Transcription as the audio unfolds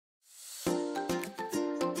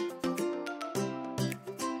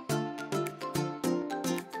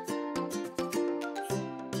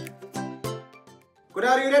Kuna,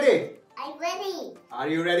 are you ready? I'm ready. Are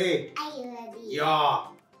you ready? Are you ready? Yeah.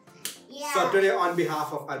 Yeah. So today on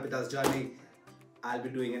behalf of Arpitasjourney, I'll be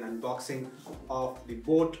doing an unboxing of the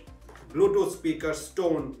Boat Bluetooth speaker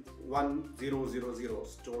Stone 1000,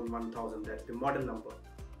 Stone 1000, that's the model number.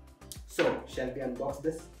 So, shall we unbox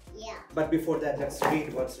this? Yeah. But before that, let's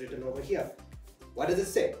read what's written over here. What does it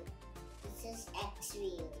say? This is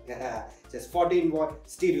X-Ray. Yeah, it says 14-watt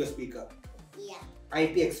stereo speaker. Yeah.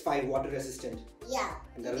 IPX5 water resistant. Yeah.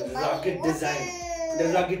 And the rugged design. The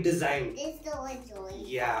rugged design. This is the one joy.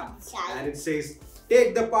 Yeah. Inside. And it says,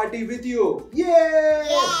 take the party with you. Yay! Yeah.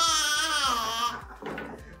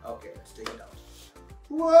 Okay, let's take it out.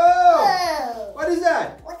 Whoa. Whoa! What is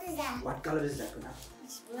that? What is that? What color is that, Kuna?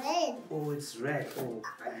 It's red. Oh, it's red. Oh,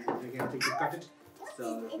 I think you cut it.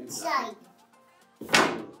 So, What's inside? You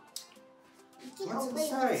can What's open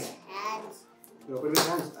inside? with hands. You open with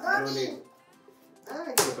hands? I don't need.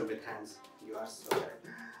 Mommy. Open with hands. You are so right.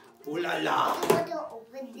 Ooh la la! I want to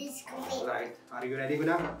open this quick. Alright, are you ready,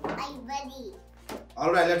 Kuna? I'm ready.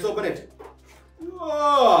 Alright, let's open it.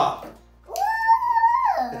 Whoa!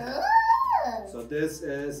 Whoa. So this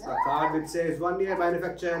is a card which says 1 year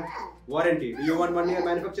manufacturer warranty. Do you want 1 year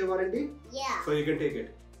manufacturer warranty? Yeah. So you can take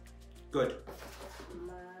it. Good.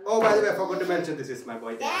 Oh, by the way, I forgot to mention this is my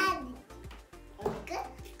boy Dan. Dad. Good.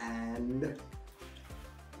 And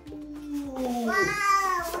Wow,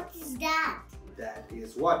 what is that? that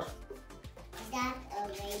is what? Is that a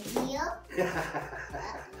radio?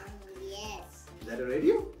 Yes. Is that a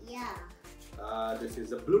radio? Yeah. This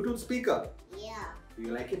is a Bluetooth speaker. Yeah. Do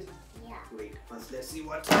you like it? Yeah. Wait, first let's see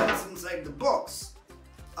what's inside the box.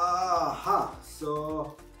 Aha,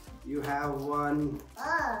 so you have one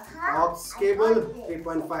aux cable,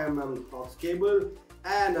 3.5mm aux cable,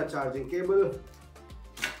 and a charging cable.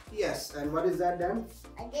 Yes, and what is that, Dan?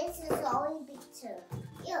 This is the only picture.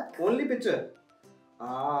 Look. Only picture.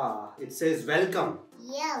 It says welcome.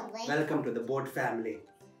 Yeah, wait. Welcome to the Boat family.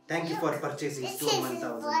 Thank you for purchasing This Stone is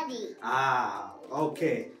 1000. funny.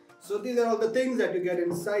 Okay. So these are all the things that you get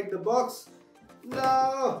inside the box.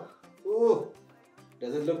 No. Oh,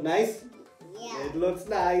 does it look nice? Yeah. It looks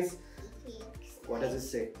nice. What does it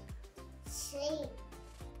say? Say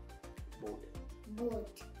Boat.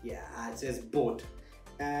 boat. Yeah, it says boat.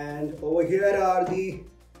 And over here are the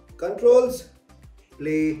controls.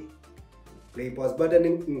 Play pause button,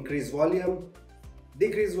 increase volume,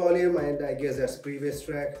 decrease volume, and I guess that's previous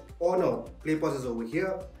track. Oh no, play pause is over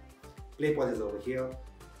here. Play pause is over here.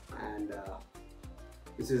 And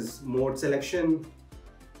this is mode selection.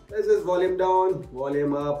 This is volume down,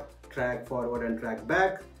 volume up, track forward and track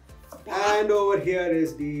back. And over here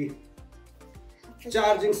is the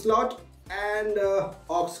charging slot and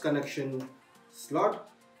aux connection slot.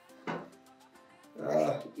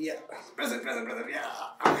 Yeah, press it, yeah.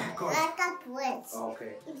 Good. Like a twist.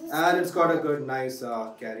 Okay, and it's got a good, nice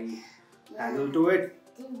carry handle to it.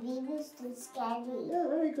 The baby is too scary. Yeah,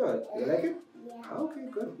 very good. You like it? Yeah. Okay,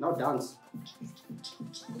 good. Now dance.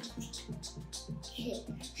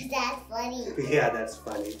 That's funny. Yeah, that's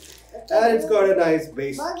funny. And it's got a nice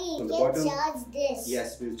bass Buggy, on you the can bottom. charge this.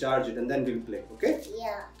 Yes, we'll charge it and then we'll play. Okay?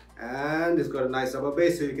 Yeah. And it's got a nice rubber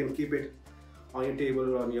base, so you can keep it on your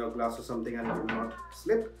table or on your glass or something and it will not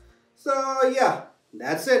slip. So yeah,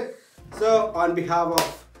 that's it. So on behalf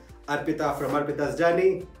of Arpita from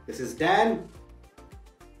Arpitasjourney, this is Dan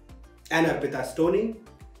and Arpitasjourney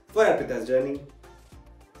for Arpitasjourney.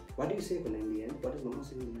 What do you say in the end? What does Mama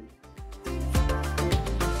say in the end?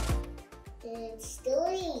 The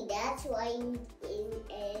story, that's why in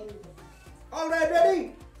end. Alright,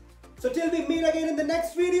 ready? So till we meet again in the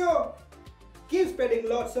next video, keep spreading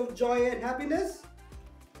lots of joy and happiness.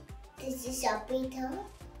 This is Arpita.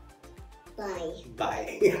 Bye.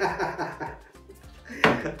 Bye.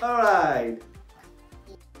 Alright.